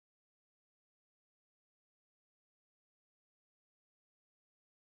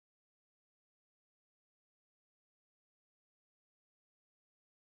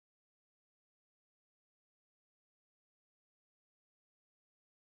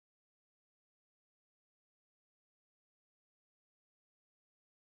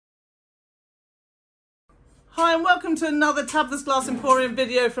Hi and welcome to another Tabitha's Glass Emporium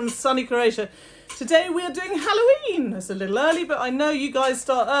video from sunny Croatia. Today we are doing Halloween. It's a little early, but I know you guys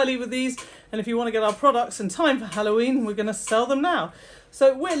start early with these, and if you want to get our products in time for Halloween, we're going to sell them now.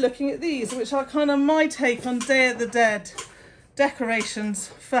 So we're looking at these, which are kind of my take on Day of the Dead decorations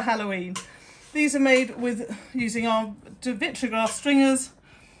for Halloween. These are made with using our vitrigraph stringers,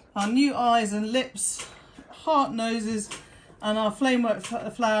 our new eyes and lips, heart noses, and our flamework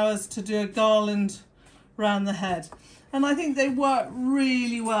flowers to do a garland around the head. And I think they work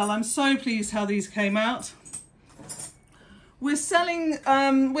really well. I'm so pleased how these came out. We're selling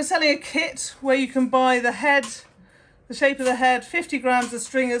a kit where you can buy the head, the shape of the head, 50 grams of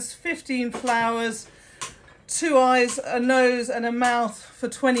stringers, 15 flowers, 2 eyes, a nose and a mouth for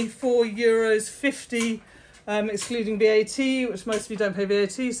 €24.50, excluding VAT, which most of you don't pay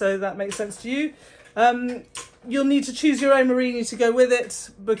VAT, so that makes sense to you. You'll need to choose your own Murrine to go with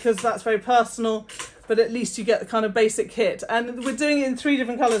it because that's very personal, but at least you get the kind of basic kit. And we're doing it in 3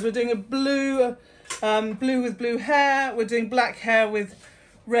 different colours. We're doing a blue, blue with blue hair, we're doing black hair with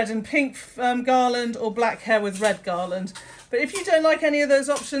red and pink garland, or black hair with red garland. But if you don't like any of those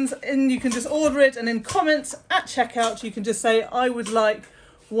options, you can just order it, and in comments at checkout you can just say, I would like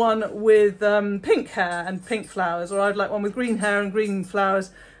one with pink hair and pink flowers, or I'd like one with green hair and green flowers,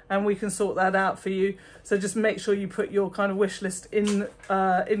 and we can sort that out for you. So just make sure you put your kind of wish list in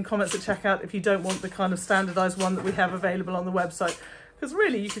comments at checkout if you don't want the kind of standardised one that we have available on the website. Because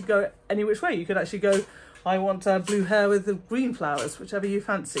really you could go any which way. You could actually go, I want blue hair with the green flowers, whichever you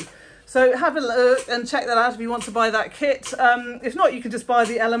fancy. So have a look and check that out if you want to buy that kit. If not, you can just buy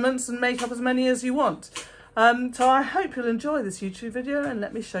the elements and make up as many as you want. So I hope you'll enjoy this YouTube video, and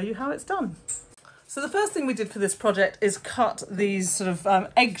let me show you how it's done. So the first thing we did for this project is cut these sort of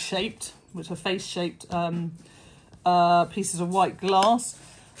egg-shaped, which are face-shaped pieces of white glass.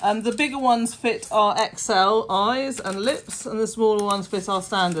 The bigger ones fit our XL eyes and lips, and the smaller ones fit our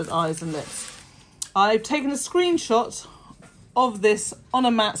standard eyes and lips. I've taken a screenshot of this on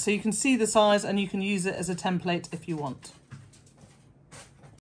a mat so you can see the size, and you can use it as a template if you want.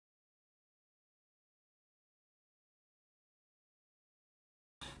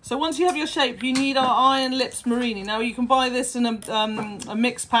 So once you have your shape, you need our eye and lips Murrine. Now you can buy this in a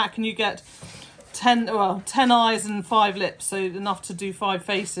mixed pack, and you get 10 eyes and 5 lips, so enough to do 5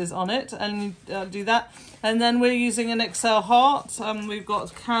 faces on it, and do that. And then we're using an XL heart. We've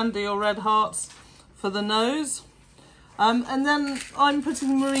got candy or red hearts for the nose. And then I'm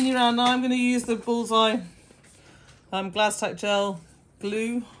putting Murrine around. Now I'm going to use the Bullseye glass tack gel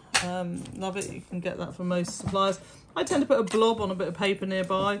glue. Love it. You can get that from most suppliers. I tend to put a blob on a bit of paper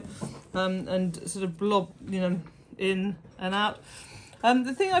nearby, and sort of blob, in and out.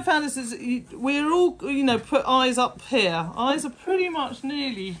 The thing I found is we're all, put eyes up here. Eyes are pretty much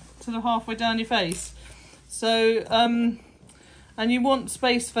nearly sort of halfway down your face. So, and you want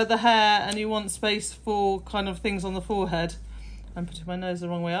space for the hair, and you want space for kind of things on the forehead. I'm putting my nose the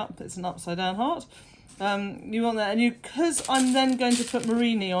wrong way up. It's an upside down heart. You want that, and because I'm then going to put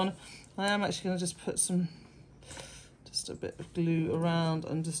Murrine on, I am actually going to just put just a bit of glue around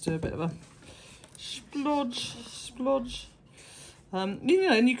and just do a bit of a splodge. And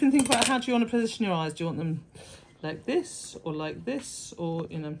you can think about how do you want to position your eyes. Do you want them like this, or like this, or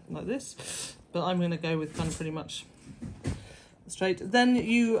like this? But I'm going to go with kind of pretty much straight. Then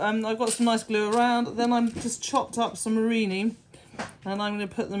I've got some nice glue around. Then I'm just chopped up some Murrine, and I'm going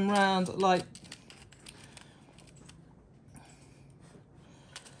to put them round like,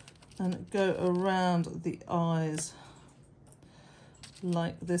 and go around the eyes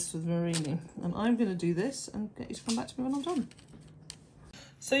like this with Murrine. And I'm going to do this and get you to come back to me when I'm done.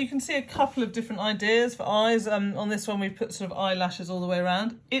 So you can see a couple of different ideas for eyes. On this one we've put sort of eyelashes all the way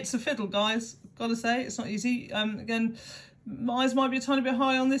around. It's a fiddle, guys, gotta say, it's not easy. Again, my eyes might be a tiny bit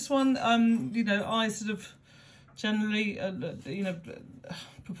high on this one. Eyes sort of generally,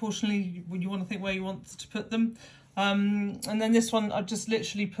 proportionally, when you want to think where you want to put them. And then this one I've just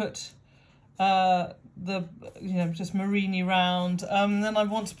literally put just Murrine round. Then I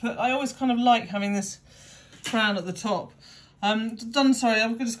always kind of like having this crown at the top. I'm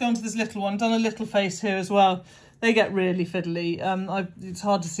just going to this little one. Done a little face here as well. They get really fiddly. It's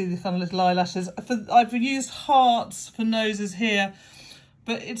hard to see the kind of little eyelashes. I've used hearts for noses here,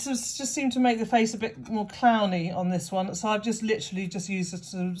 but it just seemed to make the face a bit more clowny on this one. So I've just literally used a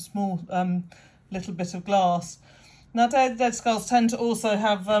sort of small little bit of glass. Now dead skulls tend to also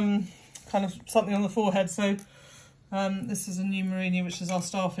have kind of something on the forehead. So this is a new Murrine, which is our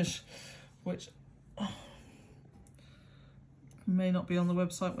starfish, which may not be on the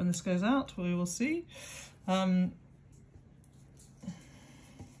website when this goes out. We will see.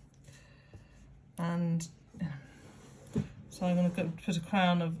 And So I'm going to put a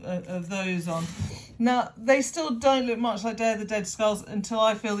crown of those on. Now, they still don't look much like Day of the Dead skulls until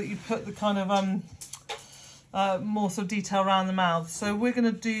I feel that you put the kind of more sort of detail around the mouth. So we're going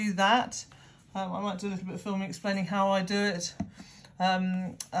to do that. I might do a little bit of filming explaining how I do it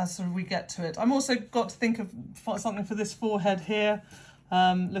as sort of we get to it. I'm also got to think of something for this forehead here,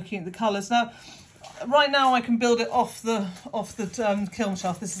 looking at the colours. Now, right now I can build it off the kiln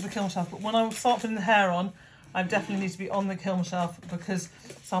shelf. This is the kiln shelf, but when I start putting the hair on, I definitely need to be on the kiln shelf because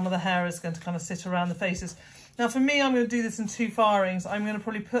some of the hair is going to kind of sit around the faces. Now for me, I'm going to do this in 2 firings. I'm going to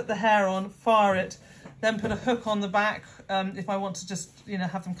probably put the hair on, fire it, then put a hook on the back if I want to just, you know,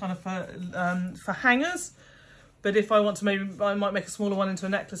 have them kind of for hangers. But if I want to, maybe I might make a smaller one into a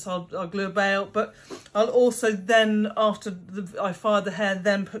necklace, I'll glue a veil. But I'll also then, after I fire the hair,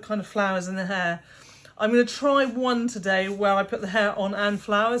 then put kind of flowers in the hair. I'm going to try one today where I put the hair on and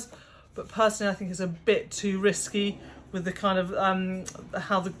flowers. But personally, I think it's a bit too risky with the kind of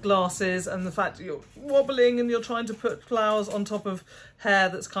how the glass is and the fact that you're wobbling and you're trying to put flowers on top of hair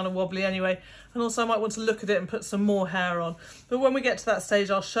that's kind of wobbly anyway. And also I might want to look at it and put some more hair on. But when we get to that stage,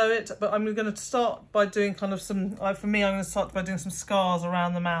 I'll show it. But I'm going to start by doing kind of some, for me, I'm going to start by doing some scars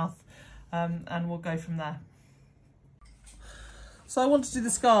around the mouth and we'll go from there. So I want to do the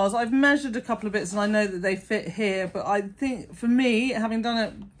scars. I've measured a couple of bits and I know that they fit here, but I think for me, having done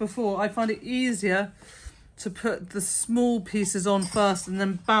it before, I find it easier to put the small pieces on first and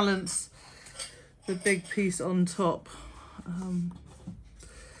then balance the big piece on top.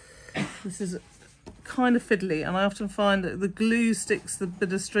 This is kind of fiddly and I often find that the glue sticks the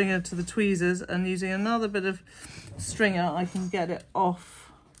bit of stringer to the tweezers, and using another bit of stringer I can get it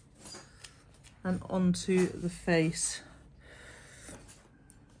off and onto the face.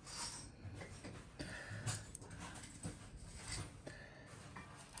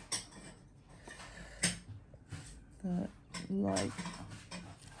 Like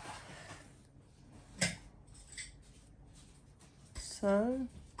so.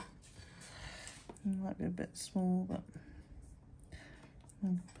 It might be a bit small, but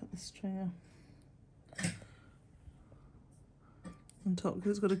I'll put the stringer on top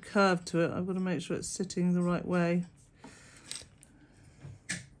because it's got a curve to it. I've got to make sure it's sitting the right way.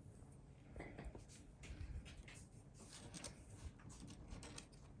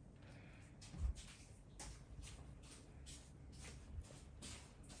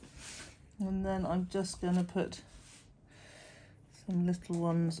 And then I'm just going to put some little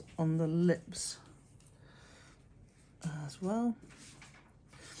ones on the lips as well.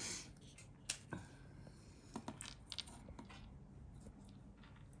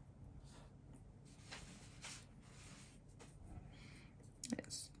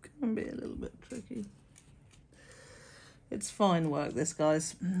 It's going to be a little bit tricky. It's fine work, this,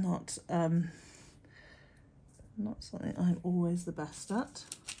 guys. Not something I'm always the best at.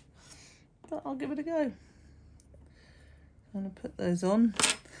 But I'll give it a go. I'm going to put those on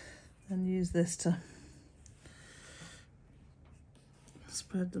and use this to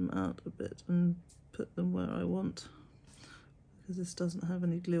spread them out a bit and put them where I want, because this doesn't have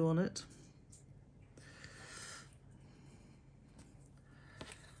any glue on it.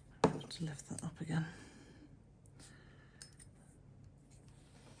 I have to lift that up again.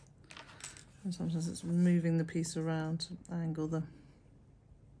 And sometimes it's moving the piece around to angle them.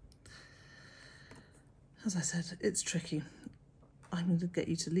 As I said, it's tricky. I'm going to get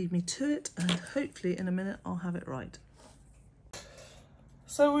you to leave me to it, and hopefully in a minute I'll have it right.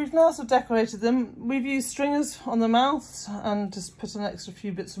 So we've now sort of decorated them. We've used stringers on the mouth and just put an extra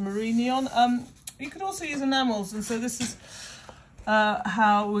few bits of Murrine on. You could also use enamels, and so this is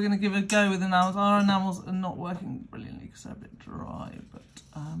how we're going to give it a go with enamels. Our enamels are not working brilliantly because they're a bit dry, but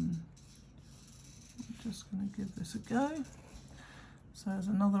I'm just going to give this a go. So as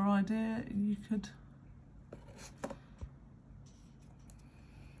another idea, you could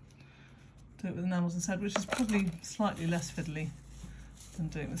do it with enamels instead, which is probably slightly less fiddly than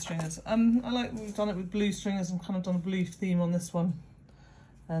doing the stringers. We've done it with blue stringers and kind of done a blue theme on this one,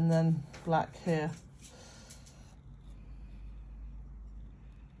 and then black here.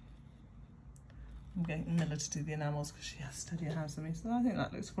 I'm getting Miller to do the enamels because she has steadier hands than me, so I think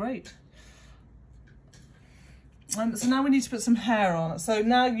that looks great. So now we need to put some hair on. So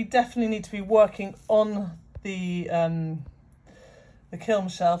now you definitely need to be working on the kiln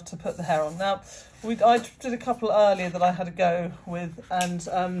shelf to put the hair on. Now, I did a couple earlier that I had a go with, and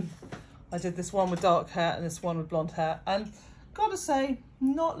I did this one with dark hair and this one with blonde hair, and gotta say,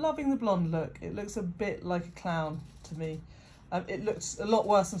 not loving the blonde look. It looks a bit like a clown to me. It looks a lot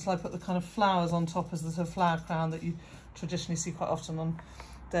worse until I put the kind of flowers on top as the sort of flower crown that you traditionally see quite often on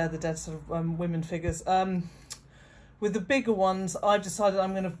Day of the Dead sort of women figures. With the bigger ones, I've decided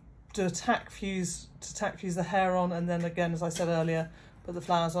I'm going to do a tack fuse to tack fuse the hair on, and then again, as I said earlier, put the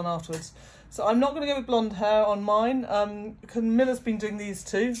flowers on afterwards. So I'm not going to go with blonde hair on mine. Camilla's been doing these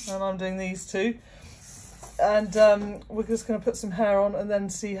two, and I'm doing these two. And we're just going to put some hair on and then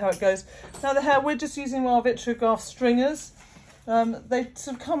see how it goes. Now the hair, we're just using our vitrigraph stringers. They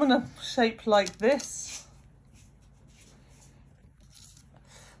sort of come in a shape like this.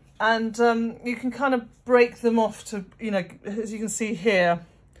 And you can kind of break them off to, you know, as you can see here,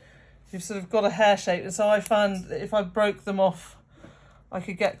 you've sort of got a hair shape. And so I found that if I broke them off, I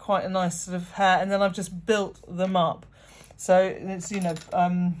could get quite a nice sort of hair, and then I've just built them up. So it's, you know,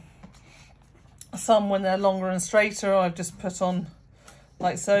 some when they're longer and straighter, I've just put on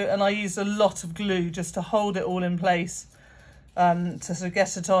like so, and I used a lot of glue just to hold it all in place, to sort of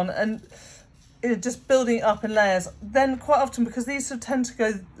get it on, and just building it up in layers. Then quite often, because these sort of tend to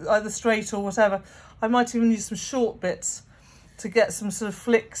go either straight or whatever, I might even use some short bits to get some sort of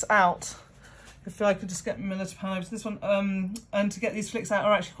flicks out. If I could just get Miller to pan over to this one, and to get these flicks out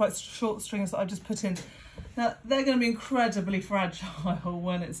are actually quite short strings that I've just put in. Now, they're going to be incredibly fragile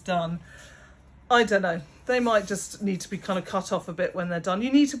when it's done. I don't know, they might just need to be kind of cut off a bit when they're done.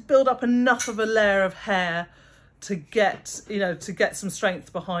 You need to build up enough of a layer of hair to get, you know, to get some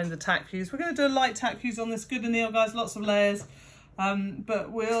strength behind the tack fuse. We're going to do a light tack fuse on this. Good and Neil, guys, lots of layers.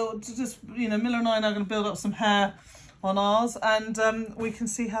 But we'll just, you know, Miller and I are now going to build up some hair on ours, and we can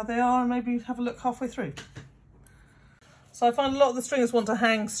see how they are and maybe have a look halfway through. So I find a lot of the stringers want to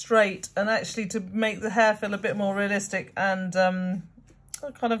hang straight, and actually to make the hair feel a bit more realistic and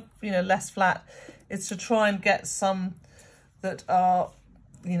kind of, you know, less flat, is to try and get some that are,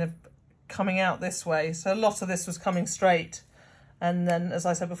 you know, coming out this way. So a lot of this was coming straight, and then, as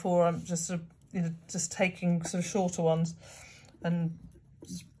I said before, I'm just sort of, you know, just taking sort of shorter ones and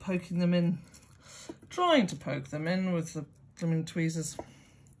just poking them in, trying to poke them in with the blooming tweezers,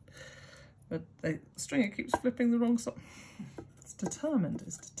 but the stringer keeps flipping the wrong side. It's determined,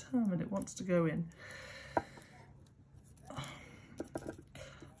 it wants to go in.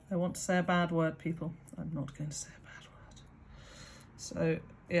 I want to say a bad word, people. I'm not going to say a bad word. So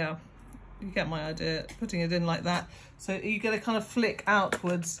yeah, you get my idea, putting it in like that. So you get a kind of flick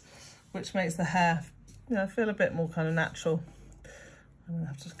outwards, which makes the hair, you know, feel a bit more kind of natural. I'm going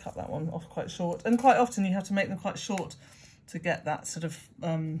to have to cut that one off quite short. And quite often you have to make them quite short to get that sort of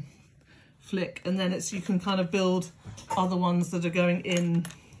flick. And then you can kind of build other ones that are going in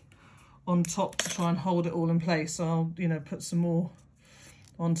on top to try and hold it all in place. So I'll, you know, put some more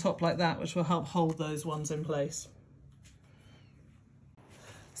on top like that, which will help hold those ones in place.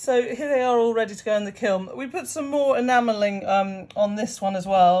 So here they are all ready to go in the kiln. We put some more enamelling on this one as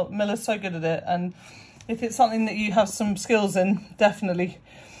well. Miller's so good at it, and if it's something that you have some skills in, definitely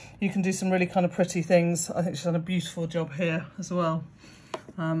you can do some really kind of pretty things. I think she's done a beautiful job here as well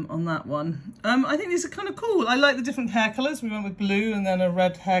on that one. I think these are kind of cool. I like the different hair colours. We went with blue and then a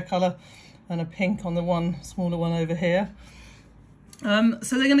red hair colour and a pink on the one smaller one over here.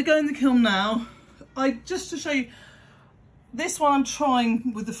 So they're going to go in the kiln now. Just to show you, this one I'm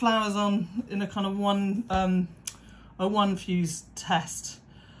trying with the flowers on in a kind of one fuse test.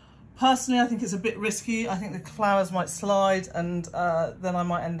 Personally, I think it's a bit risky. I think the flowers might slide, and then I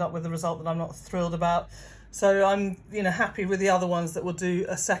might end up with a result that I'm not thrilled about. So I'm, you know, happy with the other ones that will do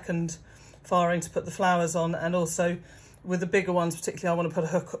a second firing to put the flowers on, and also with the bigger ones, particularly, I want to put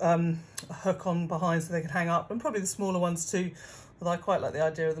a hook on behind so they can hang up, and probably the smaller ones too. Although I quite like the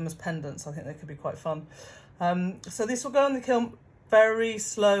idea of them as pendants. I think they could be quite fun. So this will go in the kiln very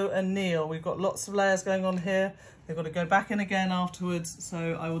slow and Neil. We've got lots of layers going on here. They've got to go back in again afterwards.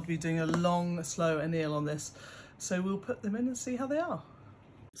 So I will be doing a long, slow anneal on this. So we'll put them in and see how they are.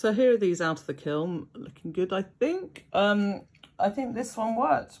 So here are these out of the kiln, looking good, I think. I think this one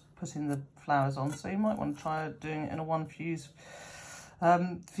worked, putting the flowers on. So you might want to try doing it in a one fuse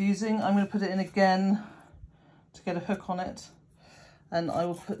fusing. I'm going to put it in again to get a hook on it. And I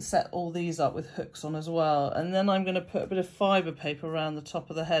will set all these up with hooks on as well. And then I'm going to put a bit of fibre paper around the top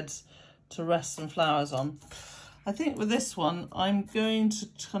of the heads to rest some flowers on. I think with this one, I'm going to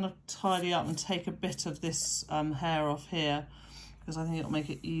kind of tidy up and take a bit of this hair off here, because I think it'll make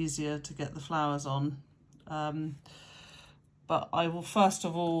it easier to get the flowers on. But I will first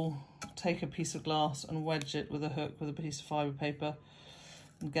of all take a piece of glass and wedge it with a hook with a piece of fibre paper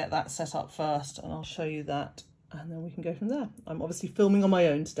and get that set up first, and I'll show you that. And then we can go from there. I'm obviously filming on my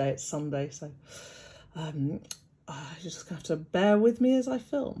own today. It's Sunday, so you're just gonna have to bear with me as I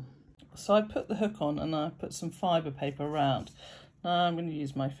film. So I put the hook on and I put some fibre paper around. Now I'm going to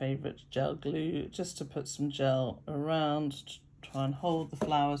use my favourite gel glue just to put some gel around to try and hold the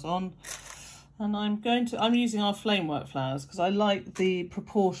flowers on. And I'm using our flamework flowers because I like the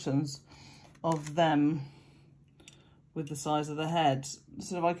proportions of them with the size of the head.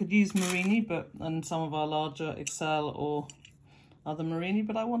 So I could use Murrine, and some of our larger Excel or other Murrine,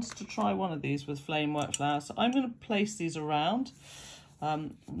 but I wanted to try one of these with flamework flowers. So I'm going to place these around,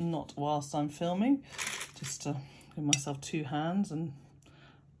 not whilst I'm filming, just to give myself two hands and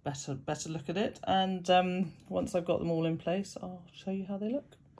better look at it. And once I've got them all in place, I'll show you how they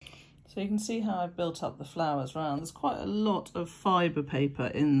look. So you can see how I've built up the flowers round. There's quite a lot of fibre paper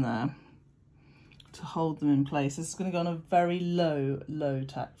in there to hold them in place. This is going to go on a very low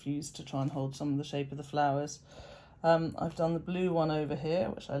tack fuse to try and hold some of the shape of the flowers. I've done the blue one over here,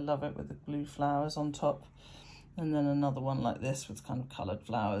 which I love it, with the blue flowers on top, and then another one like this with kind of coloured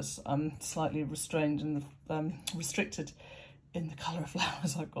flowers. I'm slightly restrained in the restricted in the colour of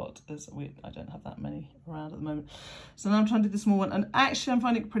flowers I've got, as I don't have that many around at the moment. So now I'm trying to do the small one, and actually I'm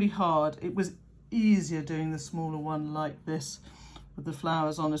finding it pretty hard. It was easier doing the smaller one like this with the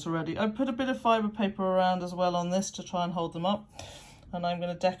flowers on it already. I put a bit of fibre paper around as well on this to try and hold them up, and I'm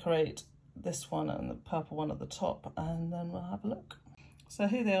going to decorate this one and the purple one at the top, and then we'll have a look. So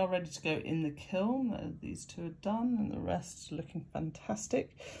here they are, ready to go in the kiln. These two are done and the rest looking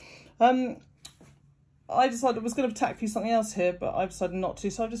fantastic. I decided I was going to tack fuse something else here, but I decided not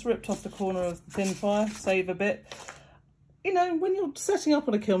to, so I've just ripped off the corner of the thin fire, save a bit. You know, when you're setting up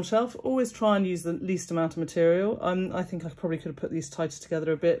on a kiln shelf, always try and use the least amount of material. I think I probably could have put these tighter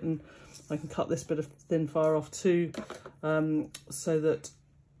together a bit, and I can cut this bit of thin fire off too, so that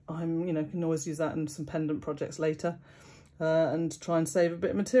can always use that in some pendant projects later, and try and save a bit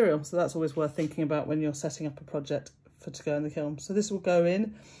of material. So that's always worth thinking about when you're setting up a project to go in the kiln. So this will go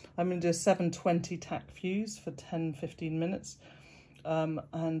in. I'm going to do a 720 tack fuse for 10-15 minutes,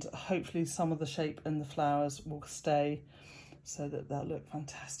 and hopefully some of the shape and the flowers will stay so that they'll look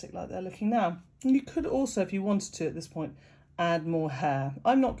fantastic like they're looking now. And you could also, if you wanted to at this point, add more hair.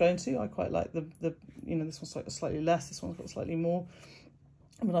 I'm not going to. I quite like the this one's slightly less, this one's got slightly more,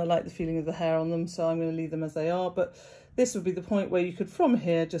 but I like the feeling of the hair on them, so I'm going to leave them as they are. But this would be the point where you could, from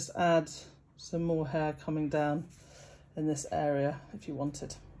here, just add some more hair coming down in this area if you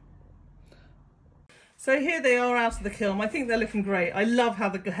wanted. So here they are out of the kiln. I think they're looking great. I love how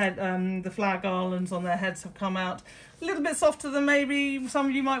the flower garlands on their heads have come out. A little bit softer than maybe some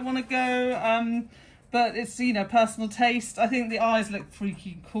of you might want to go, but it's, personal taste. I think the eyes look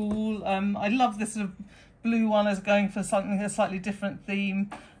freaky cool. I love this sort of blue one as going for something, a slightly different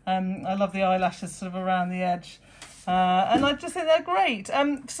theme. I love the eyelashes sort of around the edge. And I just think they're great.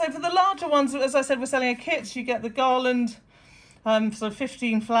 So for the larger ones, as I said, we're selling a kit. You get the garland, so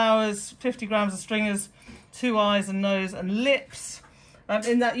 15 flowers, 50 grams of stringers, 2 eyes and nose and lips.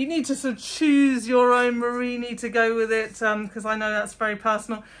 In that you need to sort of choose your own Murrine to go with it, because I know that's very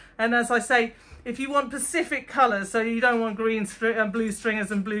personal. And as I say, if you want specific colours, so you don't want green blue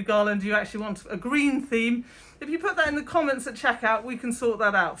stringers and blue garland, you actually want a green theme, if you put that in the comments at checkout, we can sort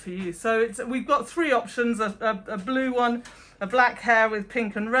that out for you. So we've got 3 options, a blue one, a black hair with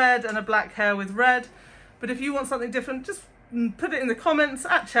pink and red, and a black hair with red. But if you want something different, just put it in the comments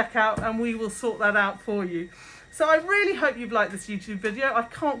at checkout and we will sort that out for you. So I really hope you've liked this YouTube video. I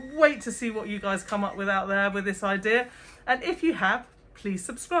can't wait to see what you guys come up with out there with this idea. And if you have, please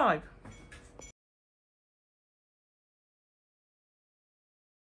subscribe.